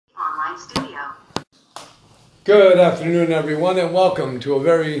on studio. Good afternoon, everyone, and welcome to a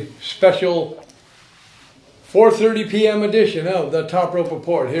very special 4:30 p.m. edition of the Top Rope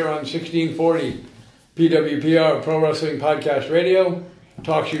Report here on 1640 PWPR Pro Wrestling Podcast Radio,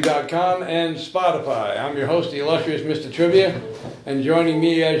 TalkShoe.com, and Spotify. I'm your host, the illustrious Mr. Trivia, and joining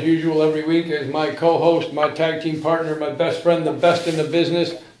me as usual every week is my co-host, my tag team partner, my best friend, the best in the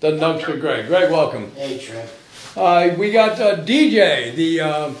business, the Nugster Greg. Greg, welcome. Hey, Trev. We got DJ,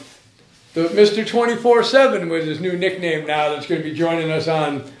 the Mr. 24/7 with his new nickname now, that's going to be joining us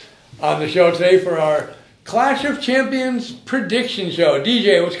on the show today for our Clash of Champions prediction show.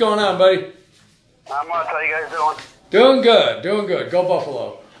 DJ, what's going on, buddy? Not much. How you guys doing? Doing good. Go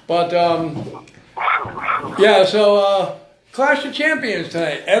Buffalo. But, yeah, so Clash of Champions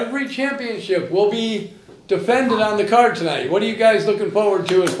tonight. Every championship will be defended on the card tonight. What are you guys looking forward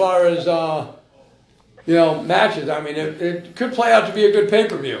to as far as, matches? I mean, it could play out to be a good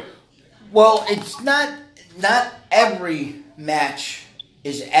pay-per-view. Well, it's not every match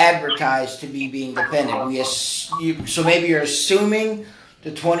is advertised to be being defended. So maybe you're assuming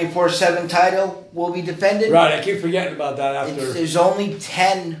the 24/7 title will be defended. Right, I keep forgetting about that after. There's only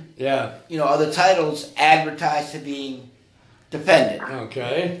 10 other titles advertised to being defended.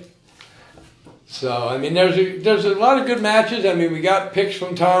 Okay. So, I mean, there's a lot of good matches. I mean, we got picks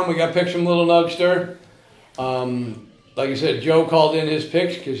from Tom. We got picks from Little Nugster. Like I said, Joe called in his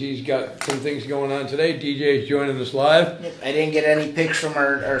picks because he's got some things going on today. DJ's joining us live. Yep, I didn't get any picks from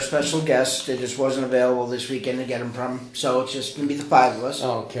our special guest. It just wasn't available this weekend to get them from. So it's just going to be the five of us.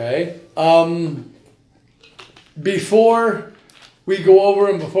 Okay. Before we go over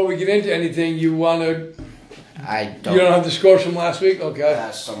and before we get into anything, you want to... I don't. You don't have the scores from last week? Okay.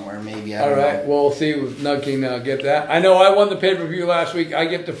 Somewhere, maybe. All right. Well, we'll see if Nug can get that. I know I won the pay-per-view last week. I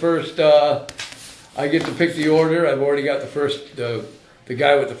get the first... I get to pick the order. I've already got the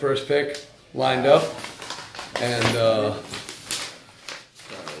guy with the first pick lined up. And Goes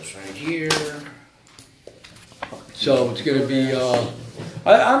right here. So it's going to be...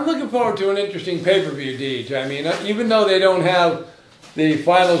 I'm looking forward to an interesting pay-per-view, Deej. I mean, even though they don't have the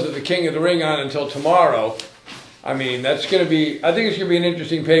finals of the King of the Ring on until tomorrow... I mean, that's going to be... I think it's going to be an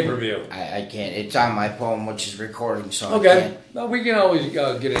interesting pay-per-view. I can't. It's on my phone, which is recording, so okay. I can't. No, we can always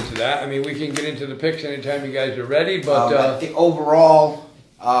get into that. I mean, we can get into the picks anytime you guys are ready, but... I think overall,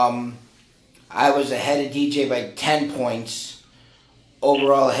 I was ahead of DJ by 10 points.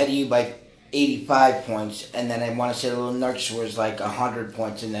 Overall, ahead of you by 85 points. And then I want to say Little Nugster was like 100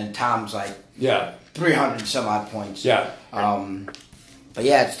 points, and then Tom's like 300 some odd points. Yeah. But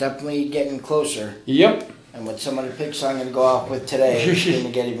yeah, it's definitely getting closer. Yep. And with some of the picks I'm going to go off with today, it's going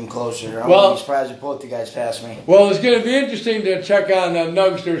to get even closer. I'm going to be surprised if both you guys pass me. Well, it's going to be interesting to check on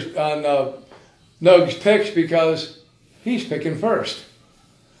Nug's picks because he's picking first.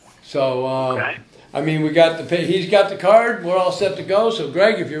 So, I mean, he's got the card. We're all set to go. So,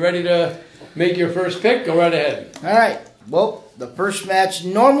 Greg, if you're ready to make your first pick, go right ahead. All right. Well, the first match,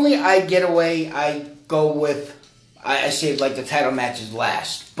 normally I get away. I go with, I save like the title matches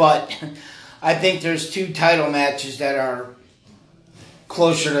last. But... I think there's two title matches that are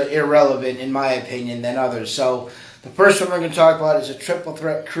closer to irrelevant, in my opinion, than others. So the first one we're going to talk about is a triple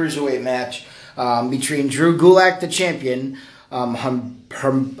threat cruiserweight match between Drew Gulak, the champion, Humberto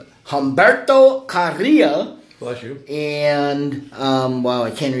Carrillo, bless you, and wow,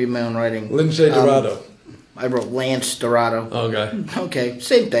 I can't read my own writing. Lindsay Dorado. I wrote Lance Dorado. Okay,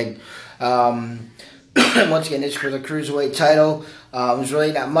 same thing. Once again, it's for the cruiserweight title. There's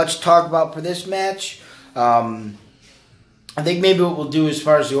really not much to talk about for this match. I think maybe what we'll do as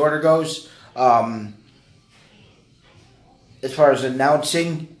far as the order goes, as far as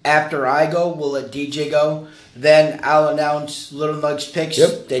announcing, after I go, we'll let DJ go. Then I'll announce Little Nug's picks.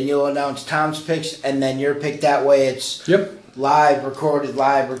 Yep. Then you'll announce Tom's picks, and then your pick. That way it's live, recorded,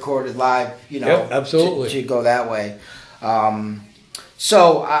 you know. Yep, absolutely. To go that way.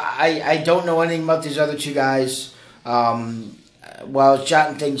 So I don't know anything about these other two guys. While I was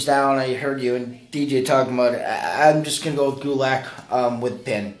jotting things down, I heard you and DJ talking about it. I'm just going to go with Gulak with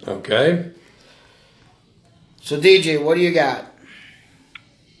pin. Okay. So, DJ, what do you got?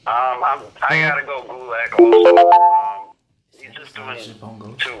 I got to go Gulak also. He's just doing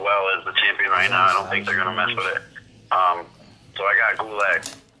too well as the champion right now. I don't think they're going to mess with it. So I got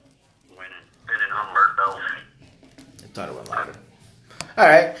Gulak pinning Humberto. I thought it went louder. All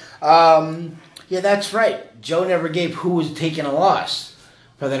right. Yeah, that's right. Joe never gave who was taking a loss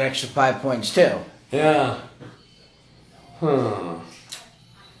for that extra 5 points, too. Yeah. We'll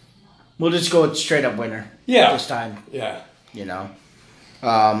just go with straight up winner. Yeah. This time. Yeah. You know.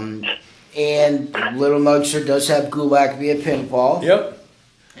 And Little Nugster does have Gulak via pinfall. Yep.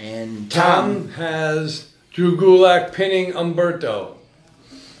 And Tom has Drew Gulak pinning Umberto.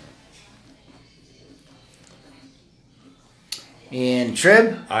 And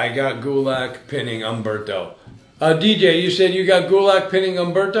Trib? I got Gulak pinning Umberto. DJ, you said you got Gulak pinning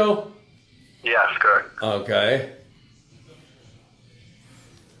Umberto? Yes, correct. Okay.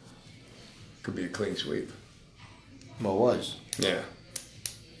 Could be a clean sweep. Well, it was. Yeah.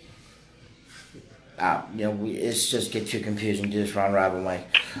 It's just get too confusing. Do this round robin way.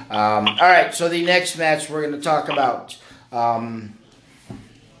 All right, so the next match we're going to talk about.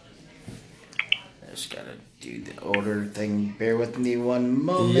 Just gotta do the order thing. Bear with me one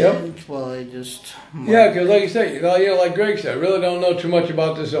moment while I just. Yeah, because like you said, like Greg said, I really don't know too much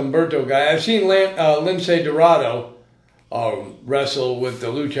about this Umberto guy. I've seen Lince Dorado wrestle with the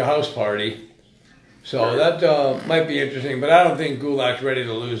Lucha House Party. So that might be interesting, but I don't think Gulak's ready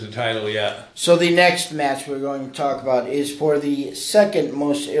to lose the title yet. So the next match we're going to talk about is for the second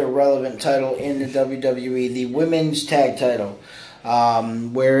most irrelevant title in the WWE, the Women's Tag Title,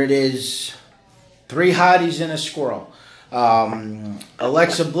 where it is 3 hotties and a squirrel.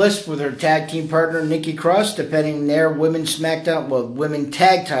 Alexa Bliss with her tag team partner Nikki Cross defending their Women's Women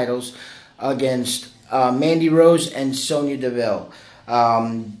Tag titles against Mandy Rose and Sonya Deville.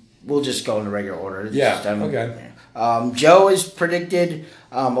 We'll just go in the regular order. Okay. Joe has predicted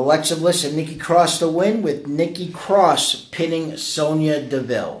Alexa Bliss and Nikki Cross to win, with Nikki Cross pinning Sonya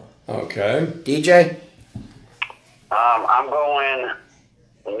Deville. Okay. DJ? I'm going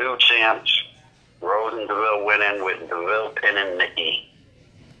new champs. Rose and Deville winning, with Deville pinning Nikki.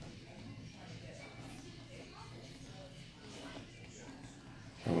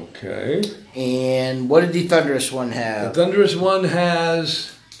 Okay. And what did the Thunderous one have? The Thunderous one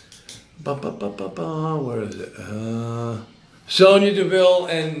has... Where is it? Sonya Deville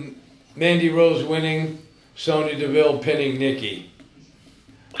and Mandy Rose winning, Sonya Deville pinning Nikki.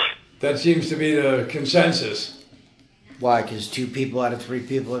 That seems to be the consensus. Why? Because 2 people out of 3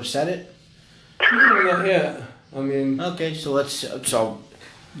 people have said it? Yeah. I mean... Okay, so is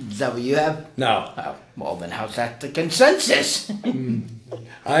that what you have? No. Oh, well, then how's that the consensus?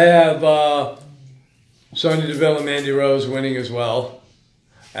 I have Sonya Deville and Mandy Rose winning as well.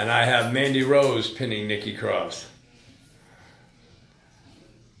 And I have Mandy Rose pinning Nikki Cross.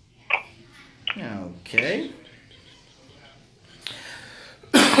 Okay.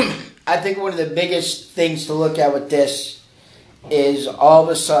 I think one of the biggest things to look at with this is all of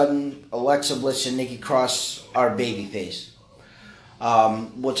a sudden Alexa Bliss and Nikki Cross are babyface.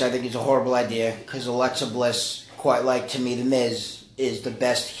 Which I think is a horrible idea, because Alexa Bliss, quite like to me, The Miz, is the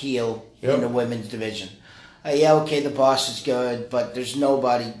best heel in the women's division. The boss is good, but there's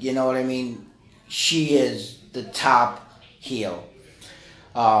nobody, you know what I mean? She is the top heel.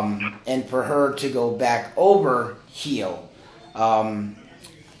 And for her to go back over heel,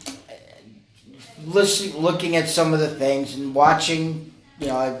 looking at some of the things and watching,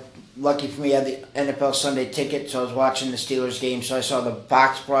 lucky for me, I had the NFL Sunday ticket, so I was watching the Steelers game, so I saw the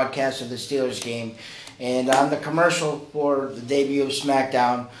Fox broadcast of the Steelers game. And on the commercial for the debut of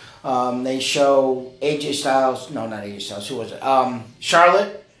SmackDown, they show AJ Styles, no, not AJ Styles, who was it?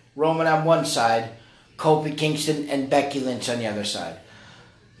 Charlotte, Roman on one side, Kofi Kingston, and Becky Lynch on the other side.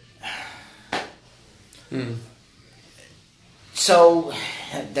 So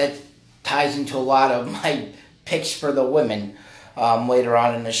that ties into a lot of my picks for the women later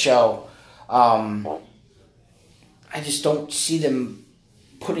on in the show. I just don't see them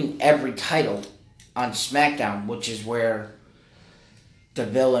putting every title on SmackDown, which is where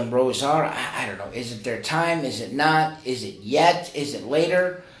Deville and Rose are. I don't know. Is it their time? Is it not? Is it yet? Is it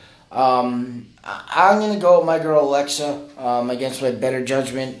later? I'm going to go with my girl Alexa against my better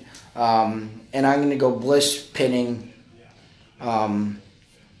judgment. And I'm going to go Bliss pinning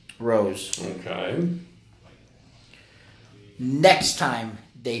Rose. Okay. Next time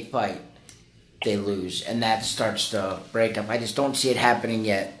they fight, they lose. And that starts to break up. I just don't see it happening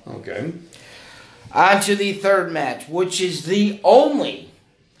yet. Okay. On to the third match, which is the only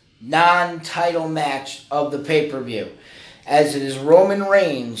non-title match of the pay-per-view, as it is Roman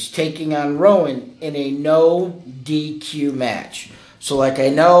Reigns taking on Rowan in a no DQ match. So what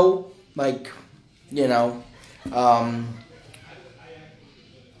am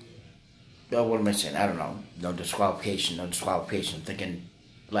I saying? I don't know. No disqualification. I'm thinking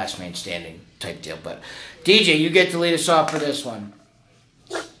last man standing type deal. But DJ, you get to lead us off for this one.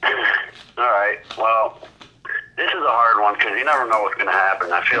 All right. Well, this is a hard one because you never know what's going to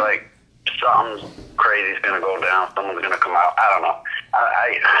happen. I feel like something crazy is going to go down. Someone's going to come out. I don't know.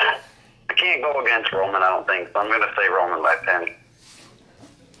 I can't go against Roman, I don't think. So I'm going to say Roman by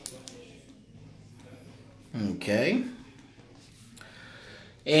 10. Okay.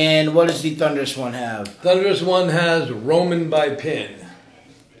 And what does the Thunderous one have? Thunderous one has Roman by pin.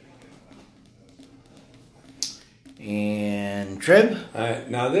 And Trib?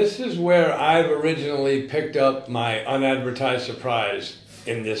 Now this is where I've originally picked up my unadvertised surprise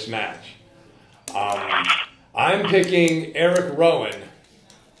in this match. I'm picking Eric Rowan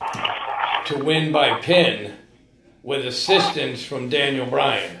to win by pin with assistance from Daniel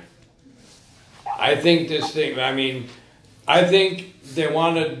Bryan. I think they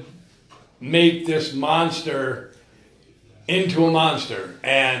want to make this monster into a monster.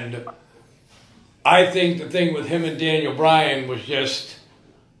 And I think the thing with him and Daniel Bryan was just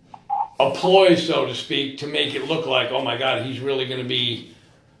a ploy, so to speak, to make it look like, oh my God, he's really going to be,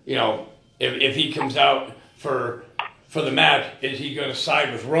 if he comes out for the match, is he going to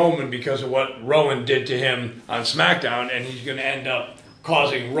side with Roman because of what Rowan did to him on SmackDown, and he's going to end up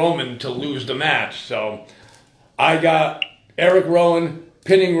causing Roman to lose the match. So I got Eric Rowan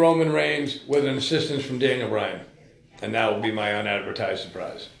pinning Roman Reigns with an assistance from Daniel Bryan. And that will be my unadvertised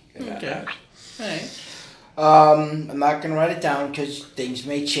surprise in that match. All right. I'm not going to write it down because things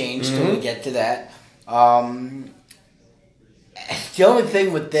may change till we get to that. The only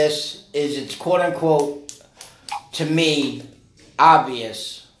thing with this is it's quote-unquote, to me,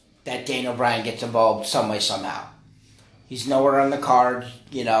 obvious that Daniel Bryan gets involved some way, somehow. He's nowhere on the card,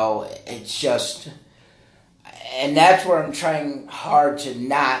 it's just... And that's where I'm trying hard to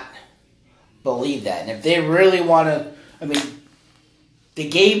not believe that. And if they really want to... they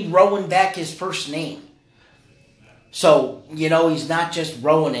gave Rowan back his first name. So, he's not just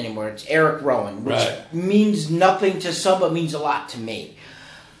Rowan anymore. It's Eric Rowan, which means nothing to some, but means a lot to me.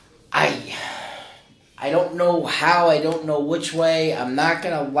 I don't know how. I don't know which way. I'm not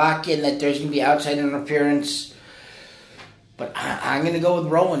going to lock in that there's going to be outside interference. But I'm going to go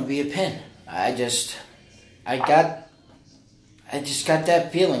with Rowan via pin. I just got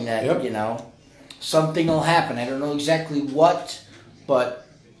that feeling that, something will happen. I don't know exactly what, but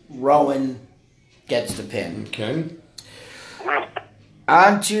Rowan gets the pin. Okay.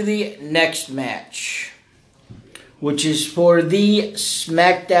 On to the next match, which is for the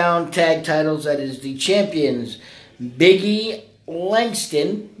SmackDown Tag Titles. That is the champions, Big E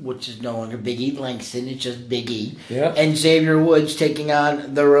Langston, which is no longer Big E Langston, it's just Big E, and Xavier Woods taking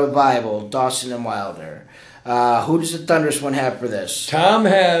on the Revival, Dawson and Wilder. Who does the Thunderous one have for this? Tom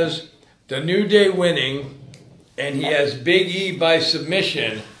has the New Day winning, and he has Big E by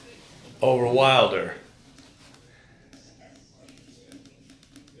submission over Wilder.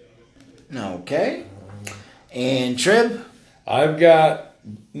 Okay. And Trib? I've got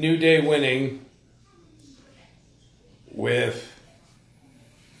New Day winning with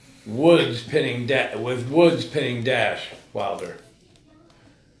Woods pinning Dash Wilder.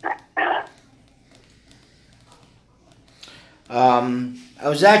 I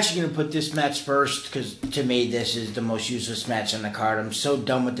was actually going to put this match first because to me this is the most useless match on the card. I'm so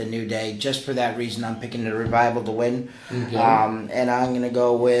done with the New Day. Just for that reason, I'm picking the Revival to win. Okay. And I'm going to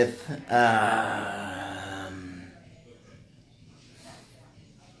go with...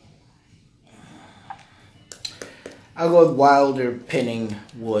 I'll go with Wilder pinning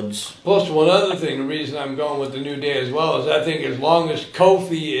Woods. Plus, one other thing, the reason I'm going with the New Day as well is I think as long as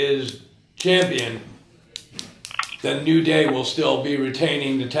Kofi is champion, the New Day will still be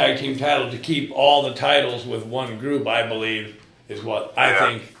retaining the tag team title to keep all the titles with one group, I believe, is what I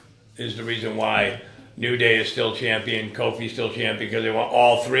think is the reason why New Day is still champion, Kofi's still champion, because they want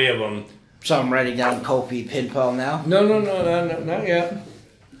all three of them. So I'm writing down Kofi pinfall now? No, not yet.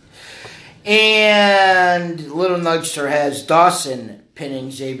 And Little Nugster has Dawson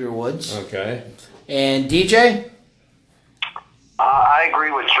pinning Xavier Woods. Okay. And DJ? I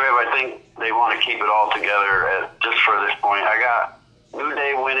agree with Trev. I think they want to keep it all together just for this point. I got New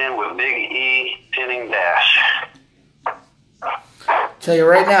Day winning with Big E pinning Dash. Tell you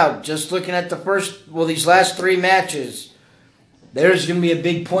right now, just looking at these last three matches, there's going to be a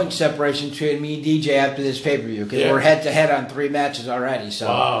big point separation between me and DJ after this pay-per-view because we're head-to-head on three matches already. So.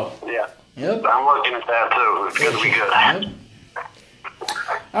 Wow. Yeah. Yep. I'm looking at that too. It's going to be good. Yep.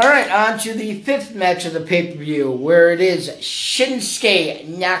 All right, on to the fifth match of the pay-per-view, where it is Shinsuke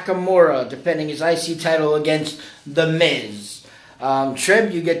Nakamura defending his IC title against The Miz.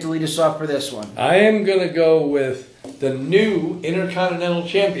 Trib, you get to lead us off for this one. I am going to go with the new Intercontinental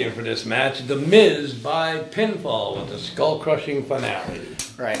Champion for this match, The Miz, by pinfall with a skull-crushing finale.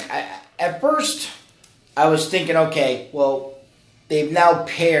 Right. At first, I was thinking, okay, well, they've now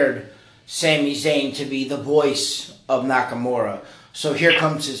paired Sami Zayn to be the voice of Nakamura. So here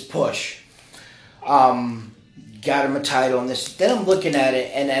comes his push. Got him a title and this. Then I'm looking at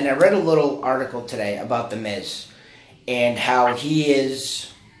it, and I read a little article today about The Miz and how he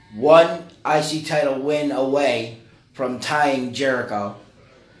is one IC title win away from tying Jericho.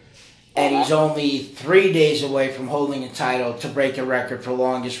 And he's only 3 days away from holding a title to break the record for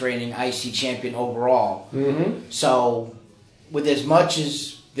longest reigning IC champion overall. Mm-hmm. So, with as much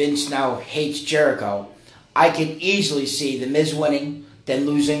as Vince now hates Jericho, I can easily see The Miz winning, then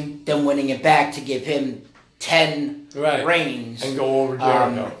losing, then winning it back to give him 10 reigns. And go over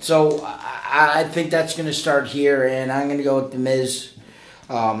Jericho. So, I think that's going to start here, and I'm going to go with The Miz.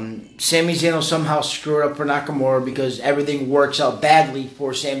 Sami Zayn will somehow screw it up for Nakamura because everything works out badly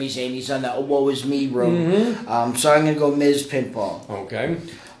for Sami Zayn. He's on the woe is me road. Mm-hmm. So I'm going to go Miz pinfall. Okay.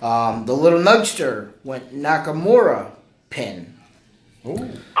 The little Nugster went Nakamura pin. Ooh.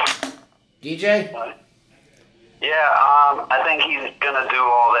 Yeah, DJ? I think he's going to do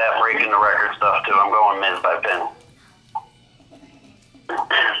all that breaking the record stuff too. I'm going Miz by pin.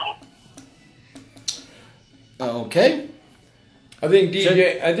 Okay. I think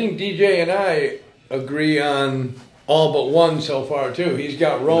DJ and I agree on all but one so far too. He's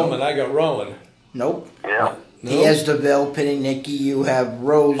got Roman, I got Rowan. Nope. Yeah. He has DeVille pinning Nikki. You have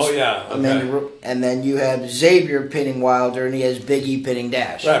Rose. Oh yeah. Okay. And then you have Xavier pinning Wilder, and he has Big E pinning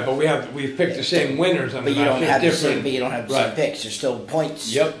Dash. Right, but we've picked the same winners. But you don't have the same. But you don't have the same picks. There's still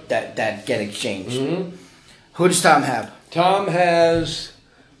points. Yep. That get exchanged. Mm-hmm. Who does Tom have? Tom has.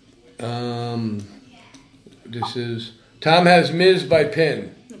 Tom has Miz by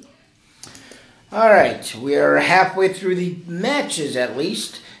pin. All right, we are halfway through the matches at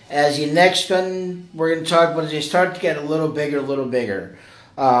least. As the next one we're going to talk about, as they start to get a little bigger,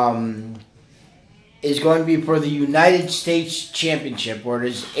 is going to be for the United States Championship, where it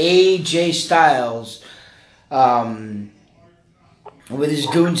is AJ Styles with his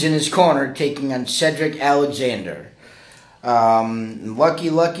goons in his corner taking on Cedric Alexander. Lucky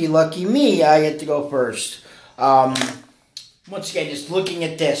me, I get to go first. Once again, just looking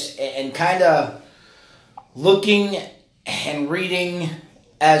at this and kind of looking and reading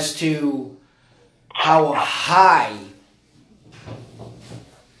as to how high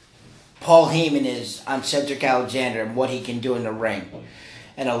Paul Heyman is on Cedric Alexander and what he can do in the ring.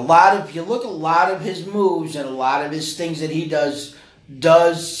 And a lot of his moves and a lot of his things that he does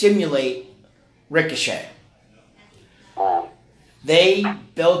simulate Ricochet. They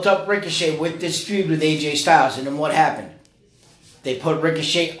built up Ricochet with this feud with AJ Styles, and then what happened? They put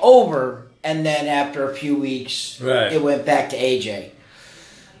Ricochet over, and then after a few weeks, it went back to AJ.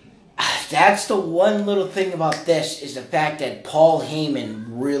 That's the one little thing about this, is the fact that Paul Heyman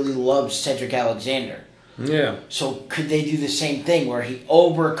really loves Cedric Alexander. Yeah. So could they do the same thing where he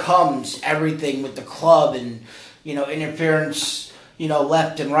overcomes everything with the club and, interference,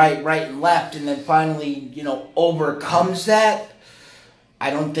 left and right and left, and then finally, overcomes that? I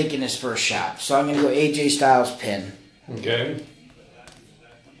don't think in his first shot. So I'm going to go AJ Styles pin. Okay.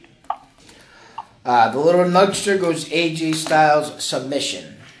 The little Nugster goes AJ Styles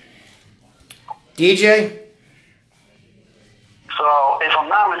submission. DJ? So, if I'm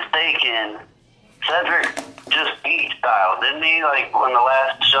not mistaken, Cedric just beat Styles, didn't he? Like, on the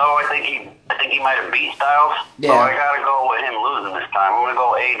last show, I think he might have beat Styles. Yeah. So I gotta go with him losing this time. I'm gonna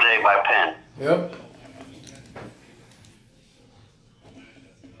go AJ by pin. Yep.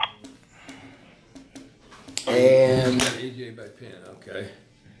 And AJ by pin, okay.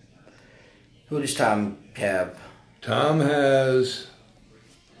 Who does Tom have? Tom has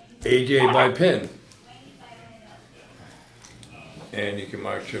AJ by pin. And you can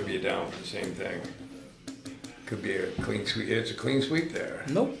mark trivia down for the same thing. Could be a clean sweep. It's a clean sweep there.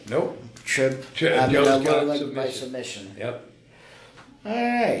 Nope. Joe's Joe's got by submission. Yep. All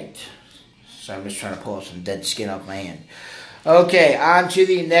right. So I'm just trying to pull up some dead skin off my hand. Okay, on to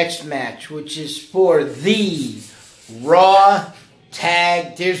the next match, which is for the Raw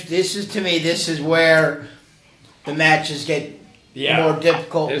Tag. This is where the matches get more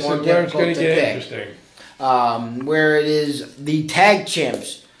difficult. This more is where it's difficult going to to get pick. interesting. Where it is the tag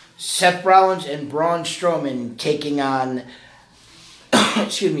champs, Seth Rollins and Braun Strowman, taking on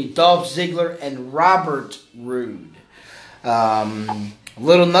Dolph Ziggler and Robert Roode.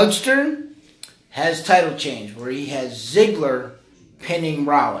 Little Nugster has title change, where he has Ziggler pinning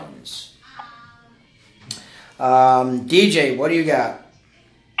Rollins. DJ, what do you got?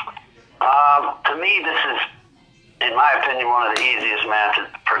 To me, this is, in my opinion, one of the easiest matches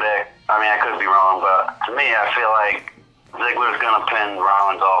to predict. I mean, I could be wrong, but to me, I feel like Ziggler's going to pin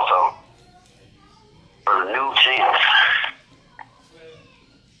Rollins also for the new champ.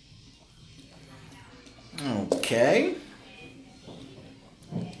 Okay.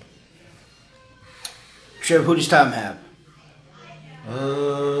 Trev, who does Tom have?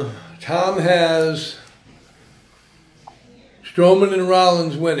 Tom has Strowman and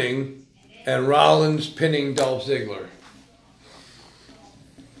Rollins winning, and Rollins pinning Dolph Ziggler.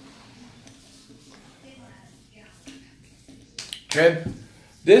 Trib?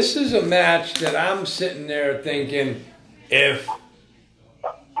 This is a match that I'm sitting there thinking, if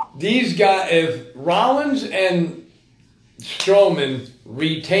Rollins and Strowman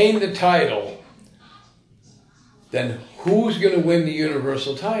retain the title, then who's going to win the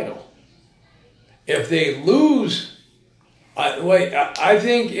Universal title? If they lose, I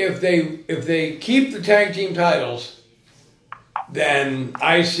think if they keep the tag team titles, then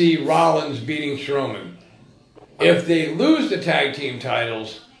I see Rollins beating Strowman. If they lose the tag team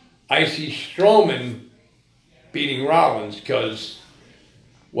titles, I see Strowman beating Rollins, because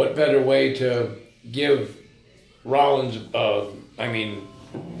what better way to give Rollins, Strowman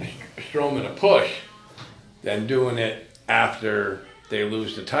a push than doing it after they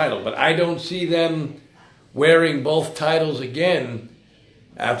lose the title. But I don't see them wearing both titles again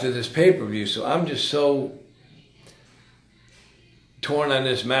after this pay-per-view, so I'm just so torn on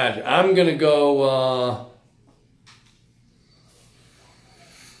this match. I'm going to go...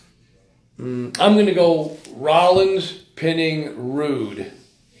 I'm going to go Rollins pinning Rude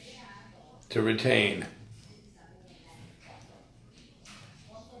to retain.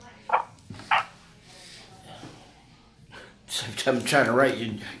 I'm trying to write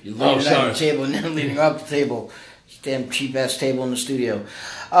you. You're leaning on the table and then leaning off the table. Damn cheap ass table in the studio.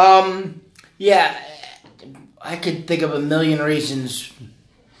 Yeah, I could think of a million reasons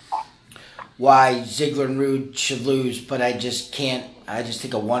why Ziggler and Rude should lose, but I just can't. I just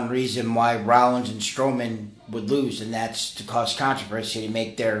think of one reason why Rollins and Strowman would lose, and that's to cause controversy, to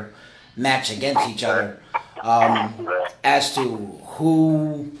make their match against each other. As to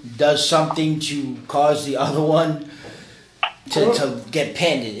who does something to cause the other one to get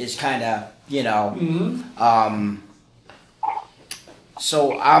pinned is kind of, you know. Mm-hmm.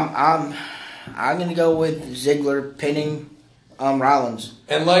 So I'm gonna go with Ziggler pinning Rollins.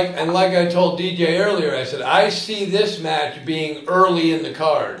 And like I told DJ earlier, I said I see this match being early in the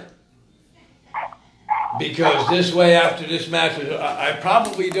card, because this way after this match, I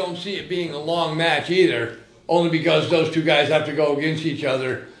probably don't see it being a long match either, only because those two guys have to go against each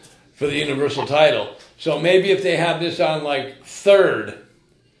other for the Universal title. So maybe if they have this on like third,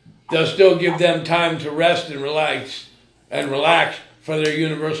 they'll still give them time to rest and relax for their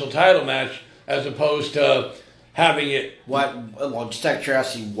Universal title match, as opposed to having it... Well, just out of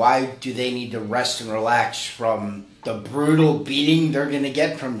curiosity, why do they need to rest and relax from the brutal beating they're going to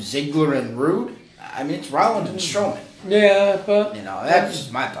get from Ziggler and Rude? I mean, it's Rollins and Strowman. Yeah, but... You know, that's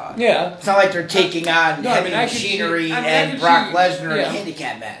just my thought. Yeah. It's not like they're taking on heavy machinery and Brock Lesnar in a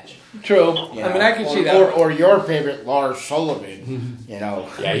handicap match. True. You know, I can see that. Or your favorite, Lars Sullivan. You know.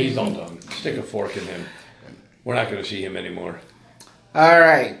 Yeah, he's all done. Stick a fork in him. We're not going to see him anymore. All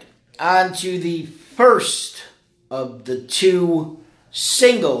right. On to the first of the two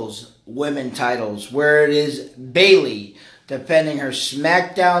singles women titles, where it is Bayley defending her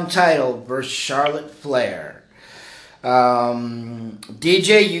SmackDown title versus Charlotte Flair.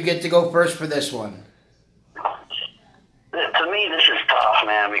 DJ, you get to go first for this one. To me, this is tough,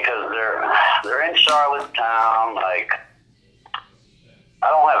 man, because they're in Charlottetown. Like, I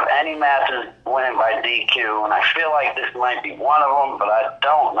don't have any matches winning by DQ, and I feel like this might be one of them, but I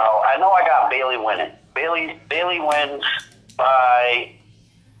don't know. I know I got Bayley winning. Bayley wins by...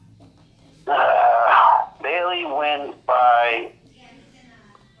 Bayley wins by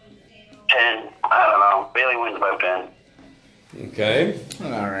 10. I don't know. Bayley wins by 10. Okay.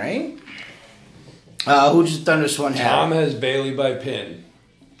 All right. Who just done this one? Tom has Bayley by pin.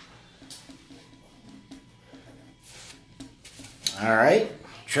 All right.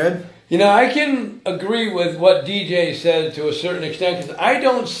 Trib? You know, I can agree with what DJ said to a certain extent, because I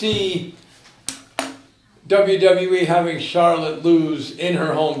don't see WWE having Charlotte lose in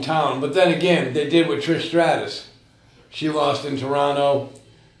her hometown. But then again, they did with Trish Stratus. She lost in Toronto.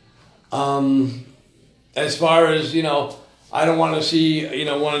 As far as, you know, I don't want to see, you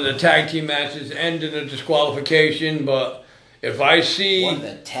know, one of the tag team matches end in a disqualification, but if I see... One of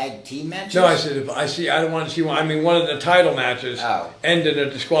the tag team matches? No, I said I don't want to see one. I mean, one of the title matches end in a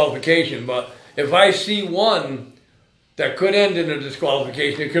disqualification, but if I see one that could end in a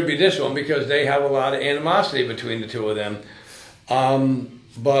disqualification, it could be this one, because they have a lot of animosity between the two of them.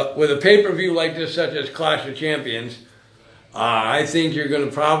 But with a pay-per-view like this, such as Clash of Champions, I think you're going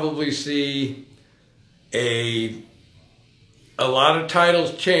to probably see a lot of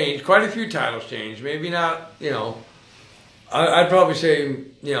titles change, quite a few titles change. Maybe not, you know, I'd probably say,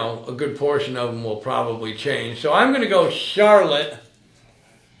 you know, a good portion of them will probably change. So I'm going to go Charlotte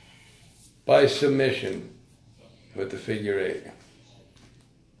by submission. with the figure 8.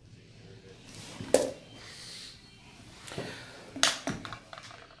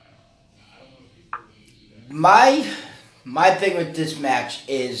 My thing with this match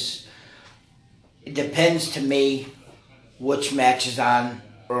is it depends to me which match is on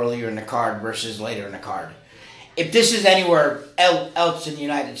earlier in the card versus later in the card. If this is anywhere else in the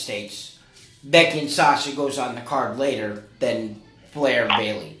United States, Becky and Sasha goes on the card later than Flair and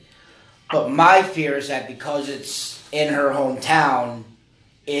Bayley. But my fear is that because it's in her hometown,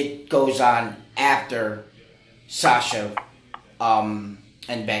 it goes on after Sasha and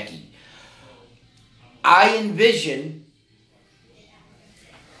Becky. I envision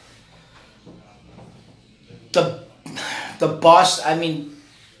the boss. I mean,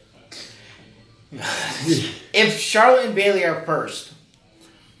 if Charlotte and Bayley are first,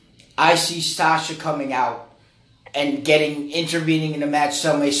 I see Sasha coming out and intervening in the match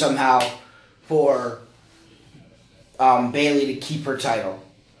some way, somehow for Bayley to keep her title.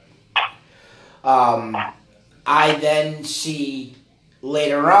 I then see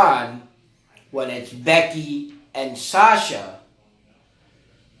later on when it's Becky and Sasha,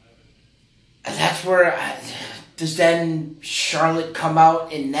 that's where does then Charlotte come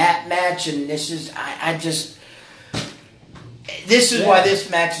out in that match, and this is why this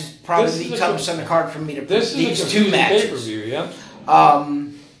match is probably the toughest on the card for me to pick these two matches. Pay-per-view, yeah.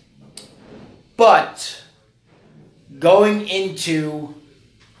 But going into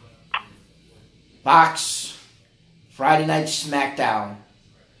Fox Friday Night SmackDown,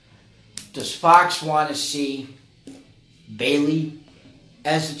 does Fox want to see Bayley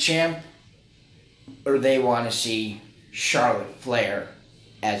as the champ, or they want to see Charlotte Flair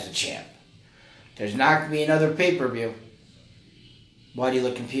as the champ? There's not going to be another pay-per-view. Why do you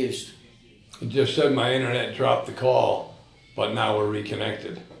look confused? It just said my internet dropped the call, but now we're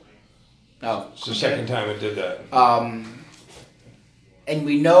reconnected. Oh, it's the second time it did that. And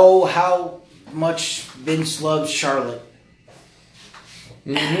we know how much Vince loves Charlotte.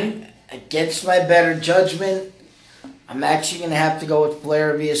 Mm-hmm. Against my better judgment, I'm actually going to have to go with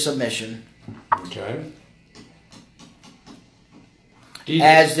Flair via submission. Okay. DJ,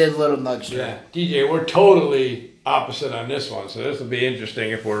 as did Little Nugster. Yeah, DJ, we're totally opposite on this one, so this will be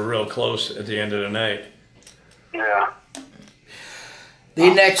interesting if we're real close at the end of the night. Yeah.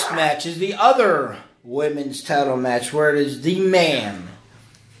 The next match is the other women's title match, where it is the man,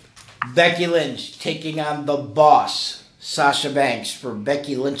 Becky Lynch, taking on the boss, Sasha Banks, for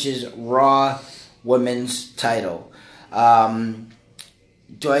Becky Lynch's Raw Women's title. Do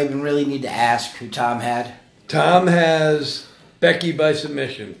I even really need to ask who Tom had? Tom has Becky by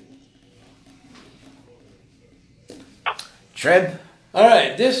submission. Trib? All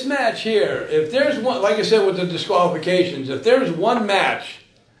right, this match here, if there's one, like I said with the disqualifications, if there's one match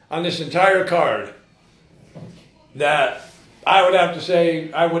on this entire card that I would have to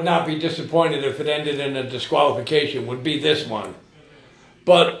say I would not be disappointed if it ended in a disqualification, would be this one.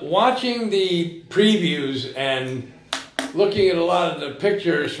 But watching the previews and looking at a lot of the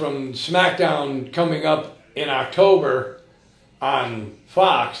pictures from SmackDown coming up in October on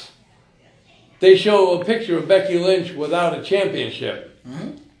Fox, they show a picture of Becky Lynch without a championship.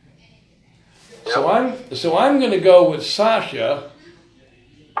 Mm-hmm. So I'm going to go with Sasha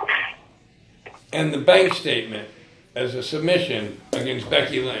and the bank statement as a submission against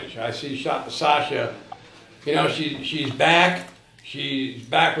Becky Lynch. I see Sasha, you know, she's back. She's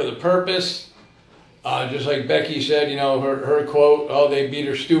back with a purpose. Just like Becky said, you know, her quote, "Oh, they beat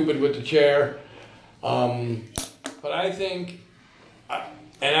her stupid with the chair." But I think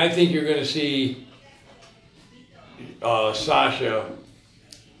you're going to see Sasha.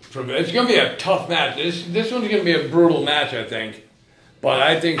 It's going to be a tough match. This one's going to be a brutal match, I think. But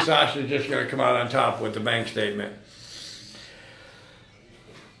I think Sasha's just going to come out on top with the bank statement.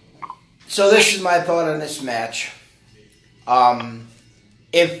 So this is my thought on this match.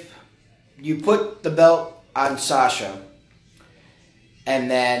 If you put the belt on Sasha,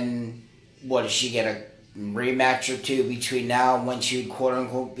 and then, what, does she get a rematch or two between now and when she would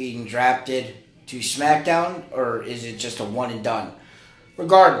quote-unquote being drafted to SmackDown, or is it just a one and done?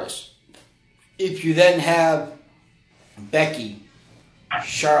 Regardless, if you then have Becky,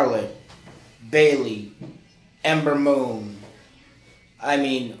 Charlotte, Bayley, Ember Moon, I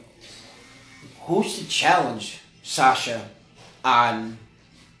mean, who's to challenge Sasha on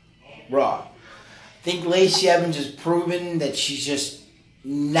Raw? I think Lacey Evans has proven that she's just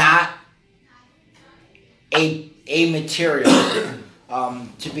not a material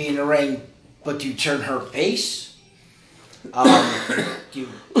to be in the ring, but to turn her face, do you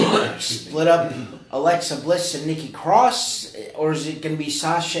split up Alexa Bliss and Nikki Cross, or is it going to be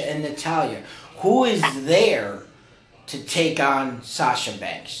Sasha and Natalya? Who is there to take on Sasha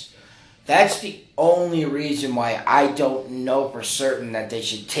Banks. That's the only reason why I don't know for certain that they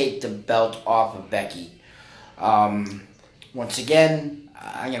should take the belt off of Becky. Once again,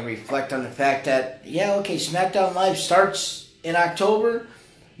 I'm going to reflect on the fact that, SmackDown Live starts in October.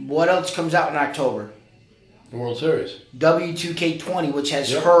 What else comes out in October? The World Series. W2K20, which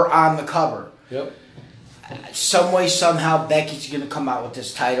has her on the cover. Yep. Some way, somehow, Becky's going to come out with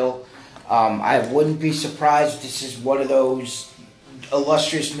this title. I wouldn't be surprised if this is one of those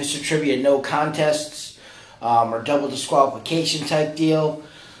illustrious Mr. Trivia no contests or double disqualification type deal.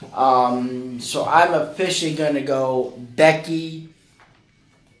 So I'm officially going to go Becky.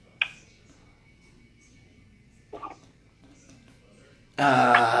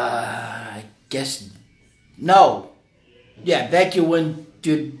 I guess no. Yeah, Becky win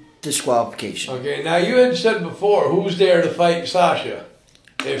due disqualification. Okay, now you had said before, who's there to fight Sasha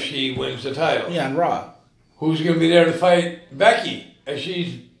if she wins the title? Yeah, on Raw. Who's going to be there to fight Becky as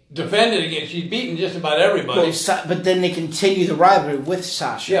she's defended against? She's beaten just about everybody. But then they continue the rivalry with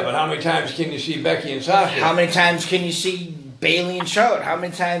Sasha. Yeah, but how many times can you see Becky and Sasha? How many times can you see Bayley and Charlotte? How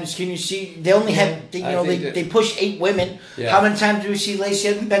many times can you see? They only had they push 8 women. Yeah. How many times do we see Lacey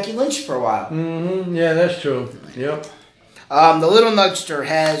and Becky Lynch for a while? Mm-hmm. Yeah, that's true. Yep. The Little Nugster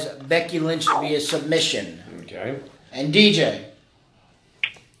has Becky Lynch via submission. Okay. And DJ.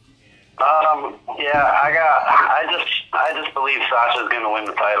 I just believe Sasha's going to win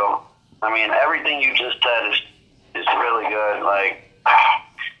the title. I mean, everything you just said is really good. Like,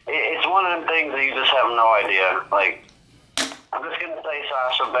 it's one of them things that you just have no idea. Like, I'm just going to say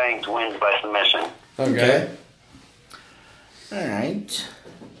Sasha Banks wins by submission. Okay. All right.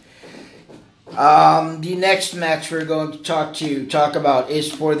 The next match we're going to talk about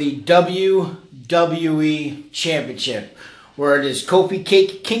is for the WWE Championship, where it is Kofi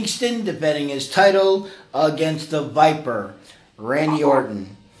Kingston defending his title against the Viper, Randy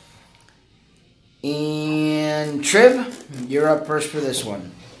Orton. And Triv, you're up first for this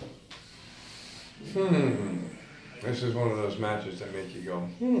one. This is one of those matches that make you go,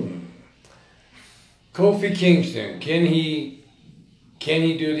 Kofi Kingston, can he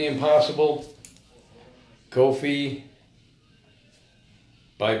do the impossible? Kofi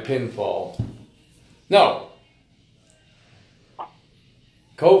by pinfall. No.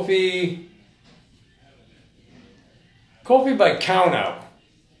 Kofi by countout.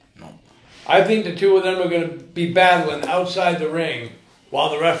 No. I think the two of them are going to be battling outside the ring while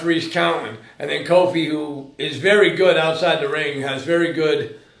the referee's counting. And then Kofi, who is very good outside the ring, has very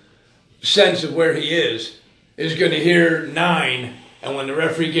good sense of where he is going to hear 9. And when the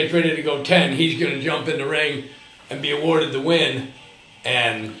referee gets ready to go 10, he's going to jump in the ring and be awarded the win.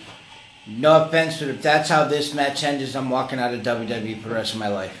 And no offense, but if that's how this match ends, I'm walking out of WWE for the rest of my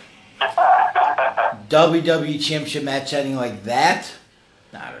life. WWE Championship match ending like that?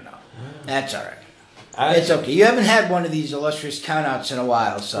 I don't know. That's all right. It's okay. You haven't had one of these illustrious countouts in a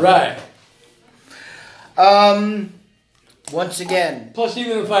while, so. Right. Once again. Plus,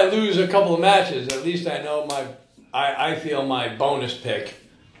 even if I lose a couple of matches, at least I know I feel my bonus pick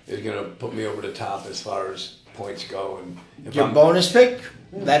is going to put me over the top as far as points go. And if your bonus pick?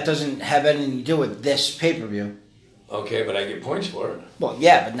 That doesn't have anything to do with this pay-per-view. Okay, but I get points for it. Well,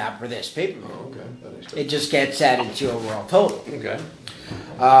 yeah, but not for this pay-per-view. Oh, okay. It just gets added to your overall total. Okay.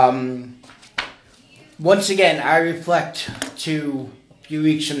 Once again, I reflect to a few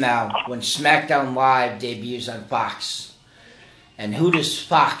weeks from now when SmackDown Live debuts on Fox. And who does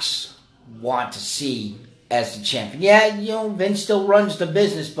Fox want to see as the champion? Yeah, Vince still runs the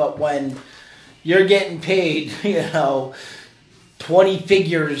business, but when you're getting paid, 20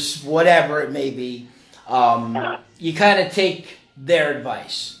 figures, whatever it may be, you kind of take their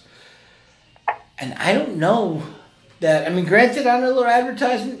advice. And I don't know that, granted, on a little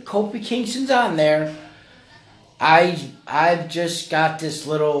advertisement, Kofi Kingston's on there. I've just got this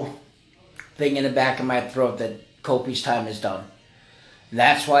little thing in the back of my throat that Kofi's time is done. And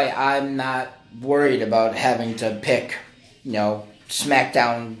that's why I'm not worried about having to pick,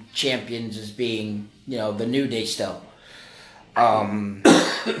 SmackDown champions as being, the New Day still. I'm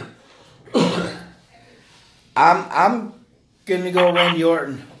gonna go Randy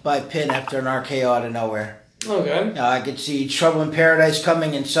Orton by pin after an RKO out of nowhere. Okay. I could see Trouble in Paradise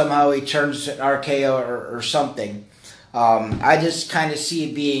coming and somehow he turns an RKO or something. I just kind of see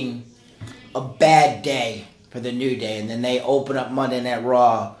it being a bad day for the New Day, and then they open up Monday Night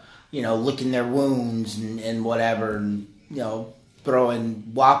Raw, licking their wounds and whatever, and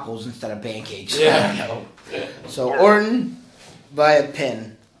throwing waffles instead of pancakes. Yeah. I don't know. So Orton via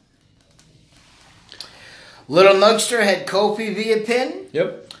pin. Little Nugster had Kofi via pin.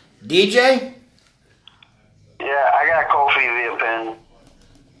 Yep. DJ? Yeah, I got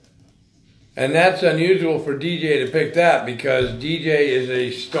And that's unusual for DJ to pick that because DJ is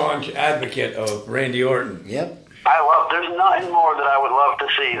a staunch advocate of Randy Orton. Yep. There's nothing more that I would love to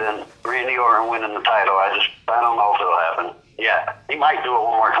see than Randy Orton winning the title. I don't know if it'll happen. Yeah, he might do it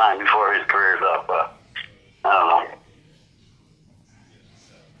one more time before his career's up, but I don't know.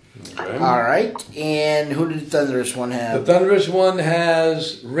 Okay. All right. And who did the Thunderous one have? The Thunderous one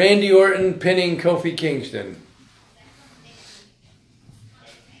has Randy Orton pinning Kofi Kingston.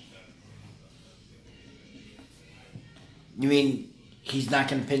 You mean he's not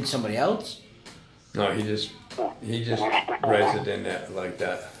going to pin somebody else? No, he just writes it in there like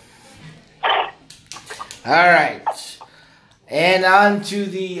that. All right. And on to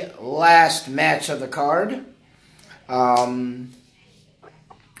the last match of the card.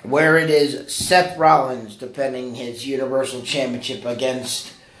 Where it is Seth Rollins defending his Universal Championship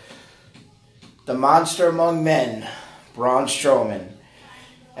against the Monster Among Men, Braun Strowman.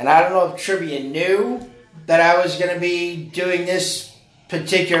 And I don't know if Trivia knew that I was going to be doing this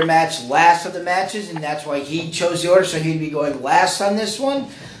particular match last of the matches, and that's why he chose the order, so he'd be going last on this one.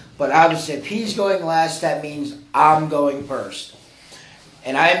 But obviously, if he's going last, that means I'm going first.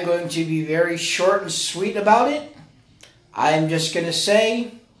 And I'm going to be very short and sweet about it. I'm just going to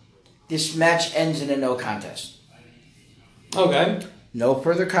say this match ends in a no contest. Okay. No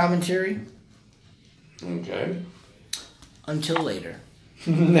further commentary. Okay. Until later.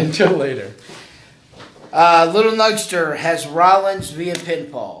 Until later. Little Nugster has Rollins via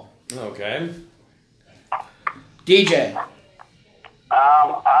pinfall. Okay. DJ.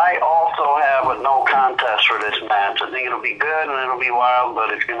 I also have a no contest for this match. I think it'll be good and it'll be wild,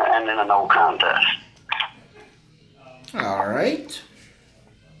 but it's going to end in a no contest. All right.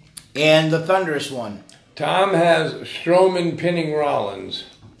 And the Thunderous one. Tom has Strowman pinning Rollins.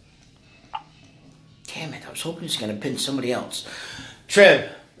 Damn it, I was hoping he was going to pin somebody else. Trev.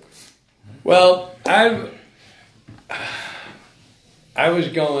 Well, I was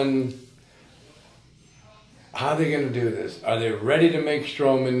going, how are they going to do this? Are they ready to make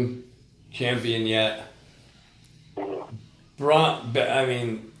Strowman champion yet?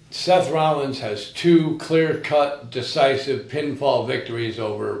 Seth Rollins has 2 clear-cut, decisive pinfall victories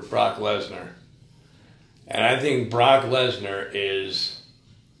over Brock Lesnar. And I think Brock Lesnar is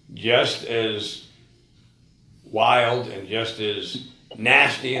just as wild and just as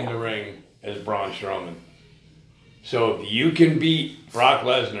nasty in the ring as Braun Strowman. So if you can beat Brock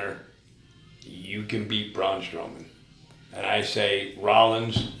Lesnar, you can beat Braun Strowman. And I say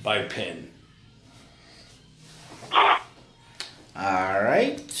Rollins by pin. All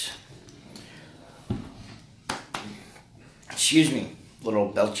right. Excuse me, little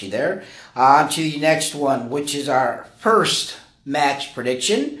belchy there. On to the next one, which is our first match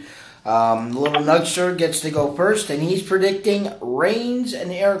prediction. Little Nugster gets to go first, and he's predicting Reigns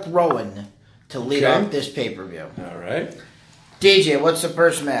and Eric Rowan to lead off this pay-per-view. All right. DJ, what's the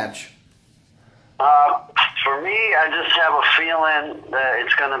first match? For me, I just have a feeling that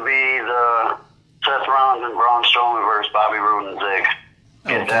it's going to be the Seth Rollins and Braun Strowman versus Bobby Roode and Zig.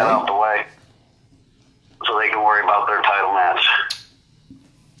 Get that out the way so they can worry about their title match.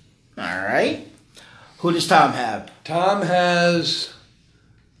 All right. Who does Tom have? Tom has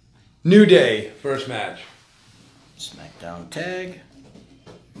New Day, first match. SmackDown tag.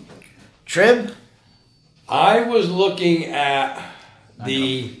 Trib? I was looking at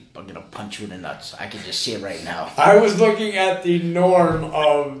I'm going to punch you in the nuts. I can just see it right now. I was looking at the norm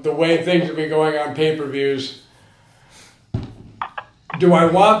of the way things have been going on pay-per-views. Do I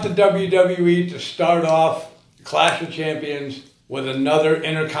want the WWE to start off Clash of Champions with another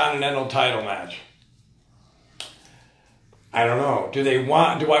Intercontinental title match? I don't know. Do I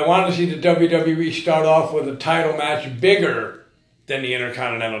want to see the WWE start off with a title match bigger than the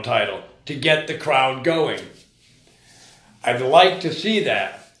Intercontinental title to get the crowd going? I'd like to see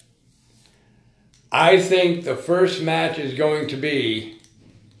that. I think the first match is going to be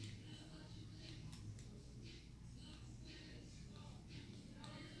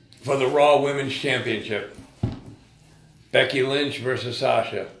for the Raw Women's Championship. Becky Lynch versus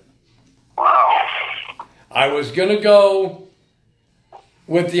Sasha. Wow. I was going to go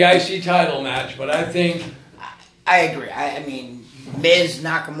with the IC title match, but I think... I agree. I mean, Miz,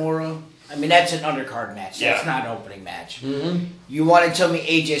 Nakamura, that's an undercard match. Yeah. That's not an opening match. Mm-hmm. You want to tell me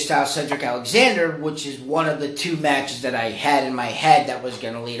AJ Styles, Cedric Alexander, which is one of the 2 matches that I had in my head that was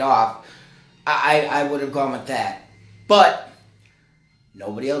going to lead off. I would have gone with that. But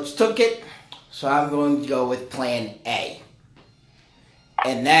nobody else took it, so I'm going to go with plan A.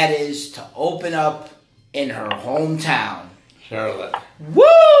 And that is to open up in her hometown. Charlotte. Woo!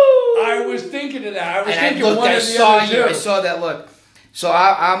 I was thinking of that. I was thinking one of the other two. I saw that look. So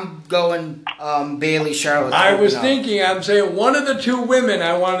I'm going Bailey Charlotte. I was thinking, I'm saying one of the two women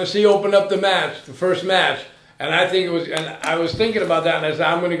I want to see open up the match, the first match. And I think it was, and I was thinking about that, and I said,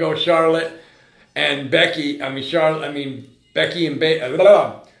 I'm going to go Charlotte and Becky. Becky and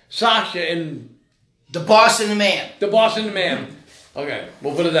Sasha and the Boss and the Man. The Boss and the Man. Okay,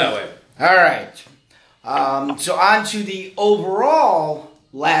 we'll put it that way. All right. So on to the overall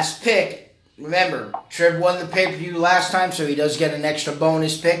last pick. Remember, Triv won the pay-per-view last time, so he does get an extra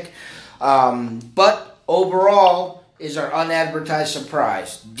bonus pick. But overall is our unadvertised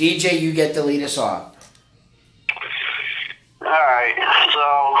surprise. DJ, you get to lead us off. All right, so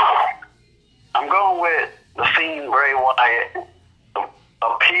I'm going with the Fiend Bray Wyatt.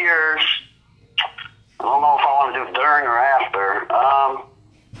 Appears, I don't know if I want to do during or after.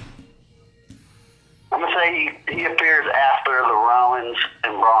 I'm going to say he appears after the Rollins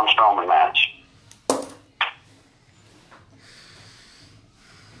and Braun Strowman match.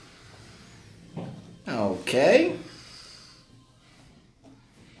 Okay.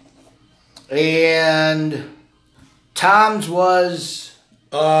 And Tom's was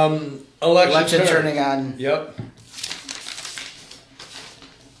Alexa turning on. Yep.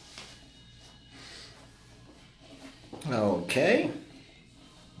 Okay.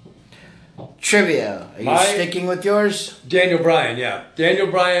 Trivia. Are you sticking with yours? Daniel Bryan, yeah. Daniel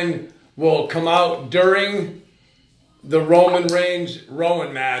Bryan will come out during the Roman Reigns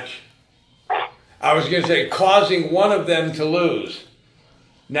Rowan match. I was going to say causing one of them to lose.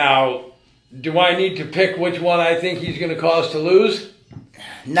 Now, do I need to pick which one I think he's going to cause to lose?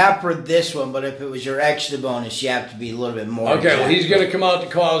 Not for this one, but if it was your extra bonus, you have to be a little bit more. Okay, well, he's going to come out to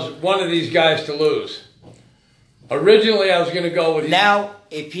cause one of these guys to lose. Originally, I was going to go with... Now,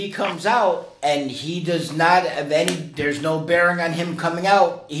 if he comes out and he does not have any... There's no bearing on him coming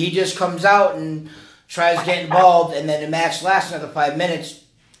out. He just comes out and tries to get involved, and then the match lasts another 5 minutes.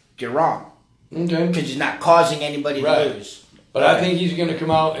 You're wrong. Okay. Because he's not causing anybody to lose. But I think he's going to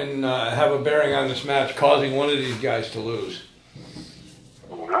come out and have a bearing on this match, causing one of these guys to lose.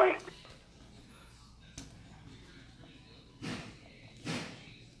 All right.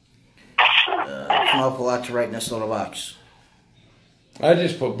 Come up a lot to write in this little box. I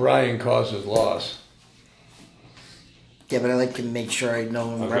just put Brian causes loss. Yeah, but I like to make sure I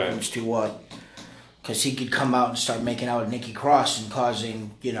know in reference to what. Because he could come out and start making out with Nikki Cross and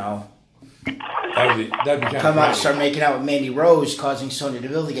causing, That'd be kind of come out and start making out with Mandy Rose, causing Sonya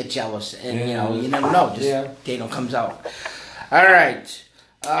Deville to get jealous. And, you never know. Just Daniel comes out. All right.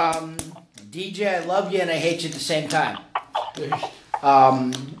 DJ, I love you and I hate you at the same time.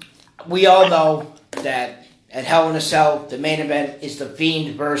 We all know that at Hell in a Cell, the main event is The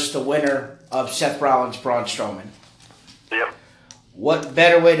Fiend versus the winner of Seth Rollins, Braun Strowman. Yep. What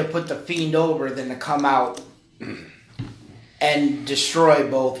better way to put The Fiend over than to come out and destroy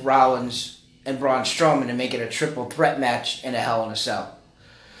both Rollins and Braun Strowman and make it a triple threat match in a Hell in a Cell?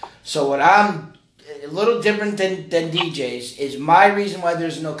 So what I'm a little different than DJ's is my reason why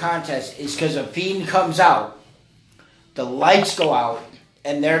there's no contest is because a Fiend comes out, the lights go out,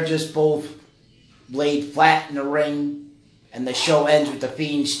 and they're just both laid flat in the ring, and the show ends with the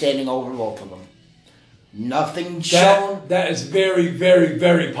Fiend standing over both of them. Nothing shown. That is very, very,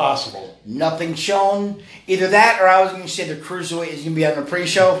 very possible. Nothing shown. Either that or I was going to say the Cruiserweight is going to be on the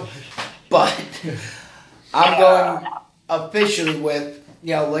pre-show. But I'm going officially with,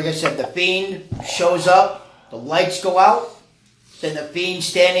 like I said, the Fiend shows up, the lights go out, then the Fiend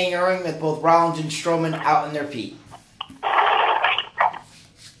standing in the ring with both Rollins and Strowman out on their feet.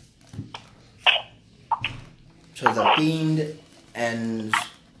 So the Fiend ends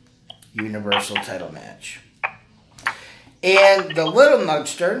Universal title match. And the Little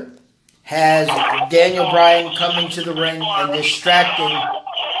Nugster has Daniel Bryan coming to the ring and distracting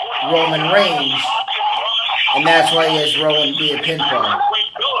Roman Reigns. And that's why he has Rowan be a pinfall.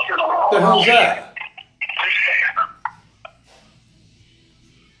 What the hell's that?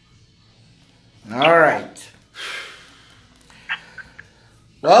 All right.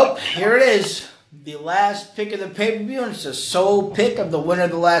 Well, here it is. The last pick of the pay-per-view, and it's a sole pick of the winner of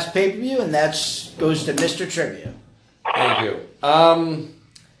the last pay-per-view, and that goes to Mr. Trivia. Thank you.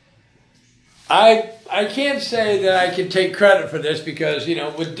 I can't say that I can take credit for this because,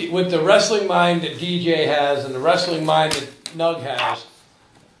 with the wrestling mind that DJ has and the wrestling mind that Nug has,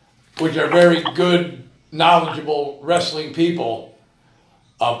 which are very good, knowledgeable wrestling people,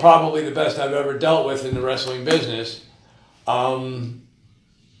 probably the best I've ever dealt with in the wrestling business,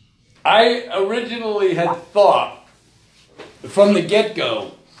 I originally had thought from the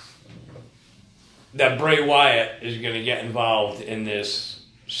get-go that Bray Wyatt is going to get involved in this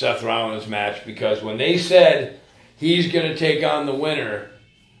Seth Rollins match because when they said he's going to take on the winner.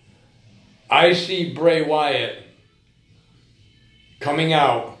 I see Bray Wyatt coming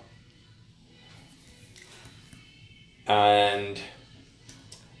out, and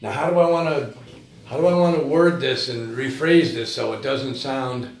now how do I want to word this and rephrase this so it doesn't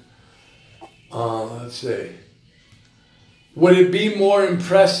sound, let's see. Would it be more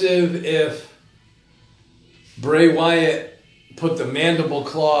impressive if Bray Wyatt put the mandible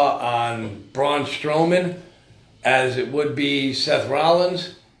claw on Braun Strowman as it would be Seth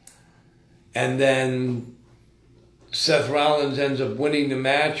Rollins, and then Seth Rollins ends up winning the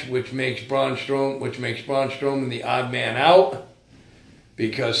match, which makes Braun Strowman the odd man out,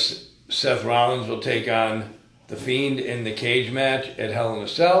 because Seth Rollins will take on The Fiend in the cage match at Hell in a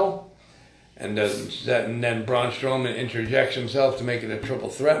Cell, and then Braun Strowman interjects himself to make it a triple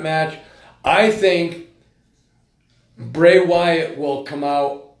threat match. I think Bray Wyatt will come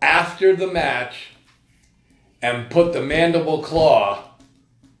out after the match and put the mandible claw.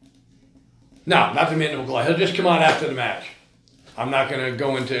 No, not the mandible claw. He'll just come out after the match. I'm not going to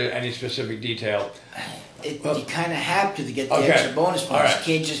go into any specific detail. You kind of have to get the extra bonus points. Right. You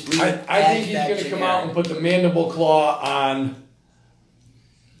can't just leave it. I think he's going to come out and put the mandible claw on.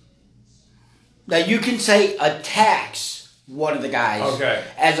 Now you can say attacks one of the guys,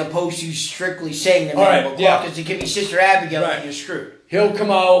 as opposed to strictly saying the mandible claw, because it could be Sister Abigail and you're screwed. He'll come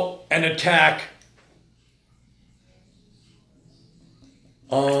out and attack.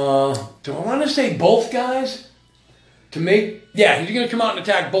 Do I want to say both guys? He's going to come out and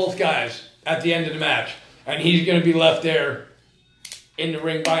attack both guys at the end of the match. And he's going to be left there in the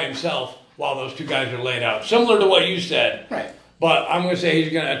ring by himself while those two guys are laid out. Similar to what you said. Right. But I'm going to say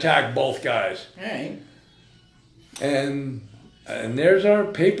he's going to attack both guys. All right. And there's our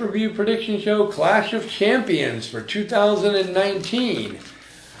pay-per-view prediction show, Clash of Champions for 2019.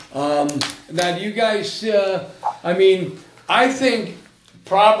 Now, do you guys, I think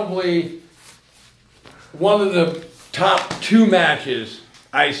probably one of the top two matches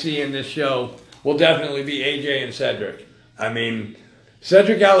I see in this show will definitely be AJ and Cedric. I mean,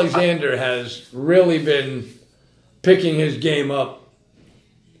 Cedric Alexander has really been picking his game up.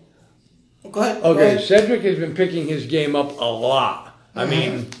 Go ahead. Okay, Cedric has been picking his game up a lot. I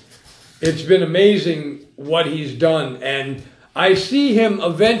mean, it's been amazing what he's done, and I see him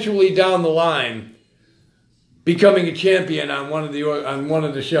eventually down the line becoming a champion on one of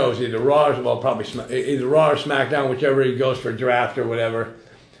the shows, either Raw or SmackDown, whichever he goes for draft or whatever.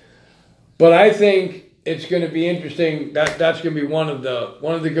 But I think it's going to be interesting. That's going to be one of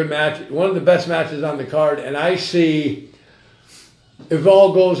the good matches, one of the best matches on the card. And I see, if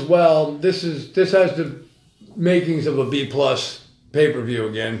all goes well, this has the makings of a B+ pay-per-view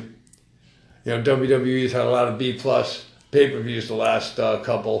again. You know, WWE's had a lot of B+ pay-per-views the last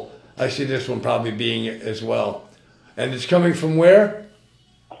couple. I see this one probably being it as well. And it's coming from where?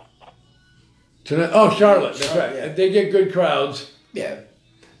 Tonight? Oh, Charlotte. That's right. Yeah. They get good crowds. Yeah.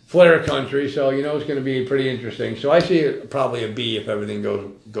 Flair country, so you know it's going to be pretty interesting. So I see it probably a B if everything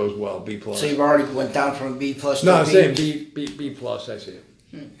goes well, B+. So you've already went down from a B+ to a B? No, I'm saying B+, I see it.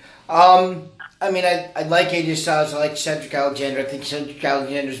 I mean, I like AJ Styles. I like Cedric Alexander. I think Cedric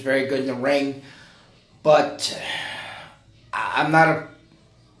Alexander is very good in the ring. But I'm not a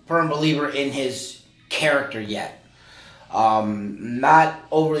firm believer in his character yet. Not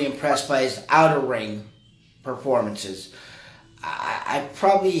overly impressed by his outer ring performances. I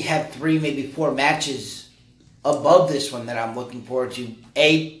probably have 3, maybe 4 matches above this one that I'm looking forward to.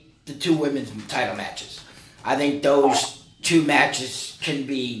 The 2 women's title matches. I think those 2 matches can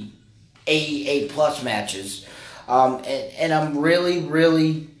be A+ matches. And I'm really,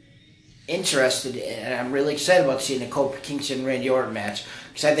 really interested and I'm really excited about seeing the Kofi Kingston Randy Orton match,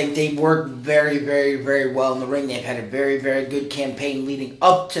 because I think they've worked very, very, very well in the ring. They've had a very, very good campaign leading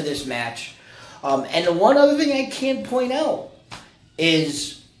up to this match. And the one other thing I can point out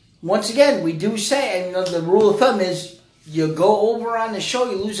is, once again, we do say, and the rule of thumb is, you go over on the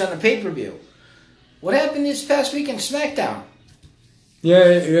show, you lose on the pay-per-view. What happened this past week in SmackDown?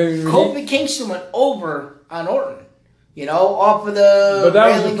 Kofi Kingston went over on Orton. You know, off of the but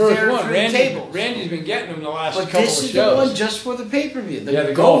that was the first one. Randy's been getting them the last couple of shows. But this is the one just for the pay-per-view.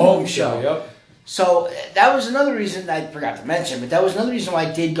 The go-home show. Yep. So that was another reason I forgot to mention, but that was another reason why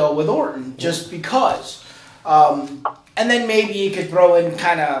I did go with Orton, just because. And then maybe you could throw in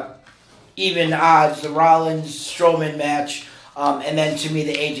kind of even odds, the Rollins-Strowman match, and then to me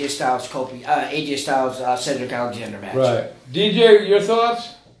the AJ Styles Cedric Alexander match. Right. DJ, your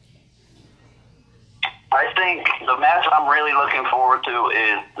thoughts? I think the match I'm really looking forward to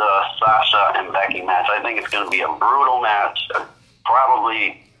is the Sasha and Becky match. I think it's going to be a brutal match.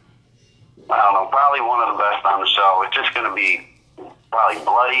 Probably I don't know, probably one of the best on the show. It's just going to be probably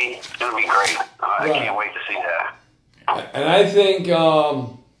bloody. It's going to be great. I can't wait to see that. And I think,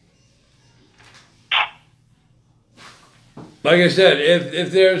 like I said,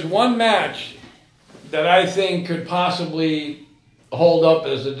 if there's one match that I think could possibly hold up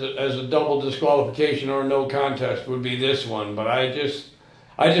as a double disqualification or no contest, would be this one. But I just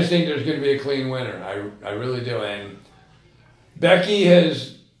think there's going to be a clean winner. I really do. And Becky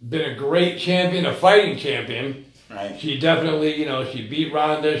has been a great champion, a fighting champion. Right. She definitely, she beat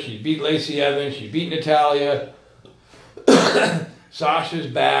Ronda, she beat Lacey Evans, she beat Natalya. Sasha's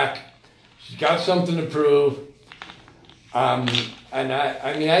back. She's got something to prove. And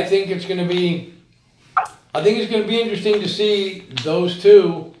I think it's going to be interesting to see those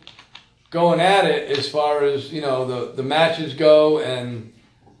two going at it as far as the matches go, and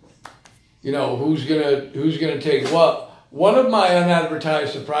who's gonna take what. One of my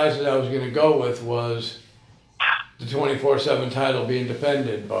unadvertised surprises I was going to go with was the 24/7 title being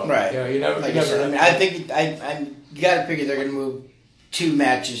defended, but right. You never. I think you got to figure they're going to move 2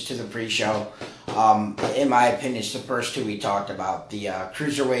 matches to the pre-show. In my opinion, it's the first 2 we talked about, the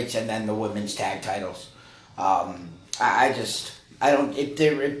cruiserweights and then the women's tag titles. If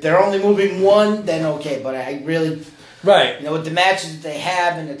they're only moving 1, then okay. But I really. Right. With the matches that they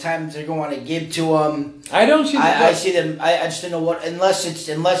have and the times they're going to give to them, I don't see. I see them. I just don't know what. Unless it's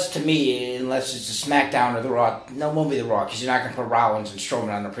a SmackDown or the Raw. No, it won't be the Raw because you're not going to put Rollins and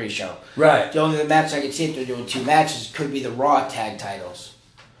Strowman on the pre-show. Right. The only match I can see if they're doing 2 matches could be the Raw tag titles.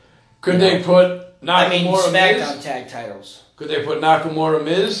 Could they put Nakamura SmackDown Miz? tag titles? Could they put Nakamura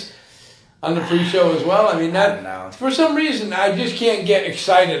Miz on the pre-show as well? I mean, I don't know. For some reason, I just can't get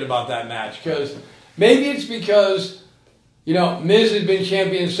excited about that match because maybe it's because. Miz has been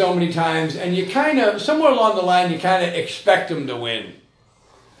champion so many times, and you kind of, somewhere along the line, you kind of expect him to win.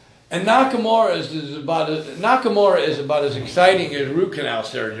 And Nakamura is about as exciting as root canal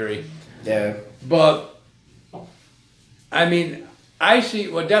surgery. Yeah. But, I mean, I see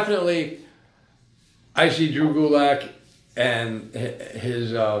Drew Gulak and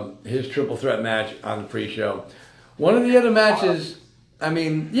his triple threat match on the pre-show. One of the other matches,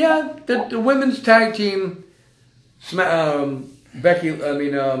 the women's tag team. Alexa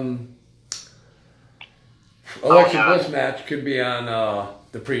Bliss match could be on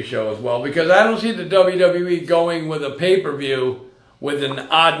the pre-show as well, because I don't see the WWE going with a pay-per-view with an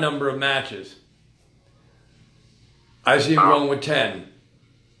odd number of matches. I see them going with 10.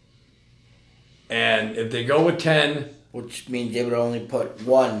 And if they go with 10... Which means they would only put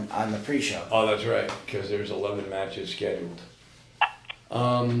 1 on the pre-show. Oh, that's right, because there's 11 matches scheduled.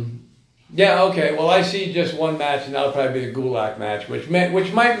 Yeah, okay. Well, I see just 1 match, and that'll probably be the Gulak match, which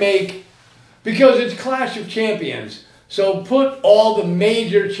might make, because it's Clash of Champions, so put all the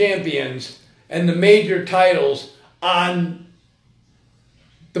major champions and the major titles on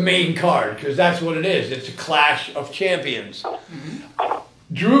the main card, because that's what it is. It's a Clash of Champions. Mm-hmm.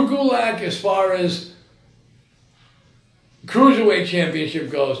 Drew Gulak, as far as Cruiserweight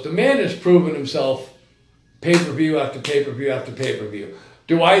Championship goes, the man has proven himself pay-per-view after pay-per-view after pay-per-view.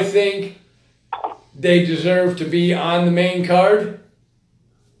 Do I think they deserve to be on the main card?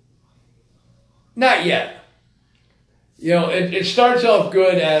 Not yet. It starts off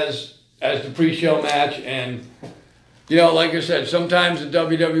good as the pre-show match, and like I said, sometimes the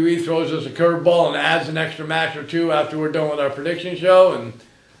WWE throws us a curveball and adds an extra match or 2 after we're done with our prediction show, and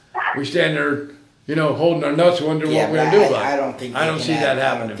we stand there, holding our nuts, wondering what we're going to do about it. I don't see that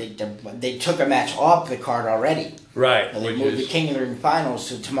happening. They took a match off the card already. Right. They moved the King of the Ring finals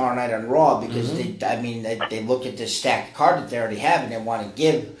to tomorrow night on Raw because they look at this stacked card that they already have and they want to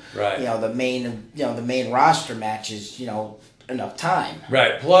give the main roster matches enough time.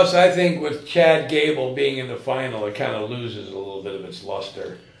 Right. Plus, I think with Chad Gable being in the final, it kind of loses a little bit of its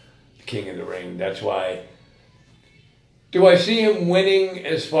luster. The King of the Ring. That's why. Do I see him winning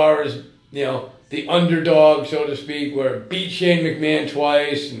as far as the underdog, so to speak, where it beat Shane McMahon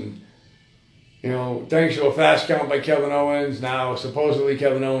twice and. Thanks to a fast count by Kevin Owens, now supposedly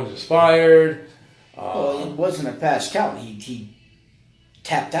Kevin Owens is fired. Well, it wasn't a fast count. He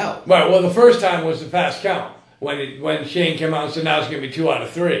tapped out. Right. Well, the first time was the fast count when Shane came out and said now it's going to be 2 out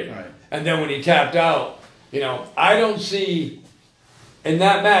of 3. Right. And then when he tapped out, I don't see in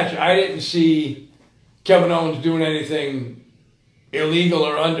that match. I didn't see Kevin Owens doing anything illegal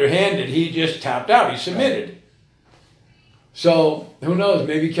or underhanded. He just tapped out. He submitted. Right. So who knows?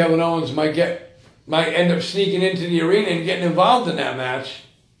 Maybe Kevin Owens might end up sneaking into the arena and getting involved in that match.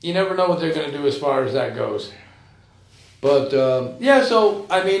 You never know what they're going to do as far as that goes. But, so,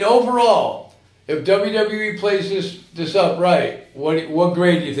 overall, if WWE plays this up right, what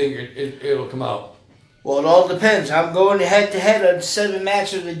grade do you think it'll come out? Well, it all depends. I'm going head-to-head on 7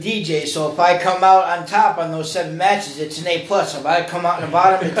 matches with DJ, so if I come out on top on those 7 matches, it's an A+. If I come out on the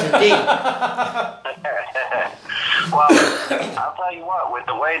bottom, it's a D. Well, I'll tell you what, with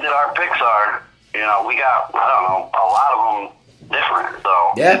the way that our picks are, you know, we got, I don't know, a lot of them different.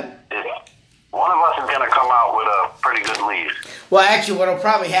 So Yeah. One of us is going to come out with a pretty good lead. Well, actually, what'll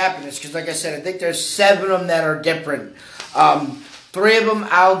probably happen is, because like I said, I think there's 7 of them that are different. 3 of them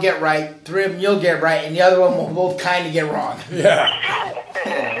I'll get right, 3 of them you'll get right, and the other one we'll both kind of get wrong. Yeah.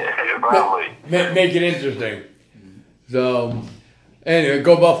 Probably. Make it interesting. So, anyway,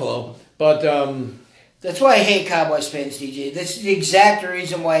 go Buffalo. But, That's why I hate Cowboys fans, DJ. This is the exact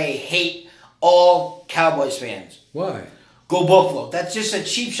reason why I hate all Cowboys fans. why? Go Buffalo. That's just a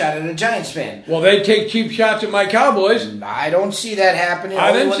cheap shot at a Giants fan. Well, they take cheap shots at my Cowboys. I don't see that happening.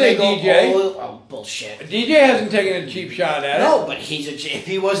 I didn't say DJ. Oh, bullshit. DJ hasn't taken a cheap shot at it. No, but if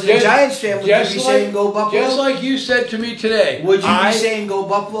he wasn't a Giants fan, would you be saying go Buffalo? Just like you said to me today. Would you be saying go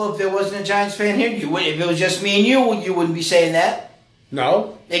Buffalo if there wasn't a Giants fan here? You would. If it was just me and you wouldn't be saying that.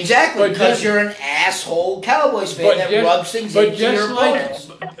 No. Exactly, because you're an asshole Cowboys fan that rubs things into your opponents.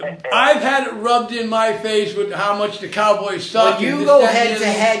 I've had it rubbed in my face with how much the Cowboys suck. When you go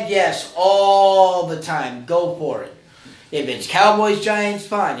head-to-head, yes, all the time. Go for it. If it's Cowboys-Giants,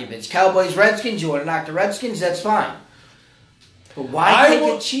 fine. If it's Cowboys-Redskins, you want to knock the Redskins, that's fine. But why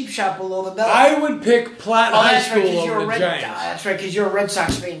take a cheap shot below the belt? I would pick Platt High School over the Giants. That's right, because you're a Red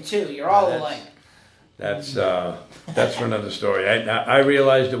Sox fan, too. You're all alike. That's for another story. I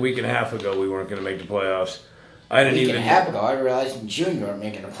realized a week and a half ago we weren't going to make the playoffs. I didn't even. A week and a half ago, I realized in June you weren't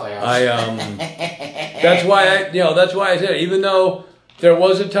making the playoffs. That's why I said, even though there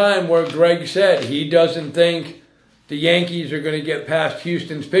was a time where Greg said he doesn't think the Yankees are going to get past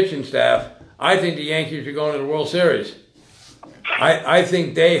Houston's pitching staff, I think the Yankees are going to the World Series. I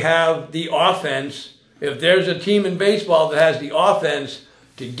think they have the offense. If there's a team in baseball that has the offense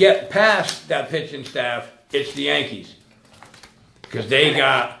to get past that pitching staff, it's the Yankees. Because they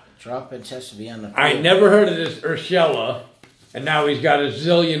got... Droppage has to be on the field. I never heard of this Urshela, and now he's got a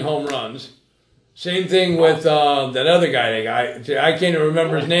zillion home runs. Same thing with that other guy. I can't even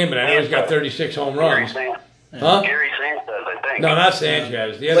remember his name, but I know he's got 36 home runs. Huh? Gary Sanchez, I think. No, not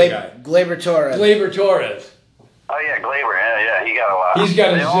Sanchez. The other guy. Gleyber Torres. Gleyber Torres. Oh, yeah, Gleyber. Yeah, he got a lot. He's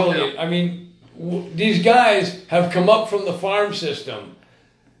got a zillion. I mean, these guys have come up from the farm system.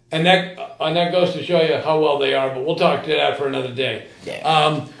 And that goes to show you how well they are, but we'll talk to that for another day. Yeah.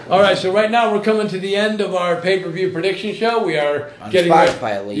 All right, so right now we're coming to the end of our pay-per-view prediction show. We are on getting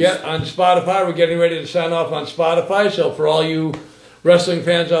Spotify at least. Yeah, on Spotify. We're getting ready to sign off on Spotify. So for all you wrestling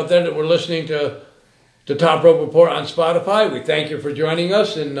fans out there that were listening to Top Rope Report on Spotify, we thank you for joining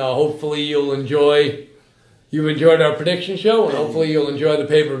us, and hopefully you've enjoyed our prediction show, and hopefully you'll enjoy the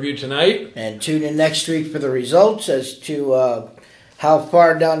pay-per-view tonight. And tune in next week for the results as to how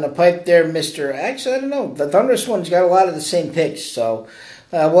far down the pipe there, Mr. Actually, I don't know. The Thunderous one's got a lot of the same picks, so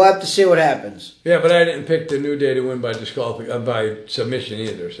we'll have to see what happens. Yeah, but I didn't pick the New Day to win by by submission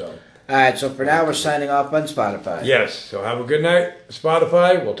either, so. All right, so for now we're signing off on Spotify. Yes, so have a good night,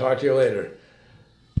 Spotify. We'll talk to you later.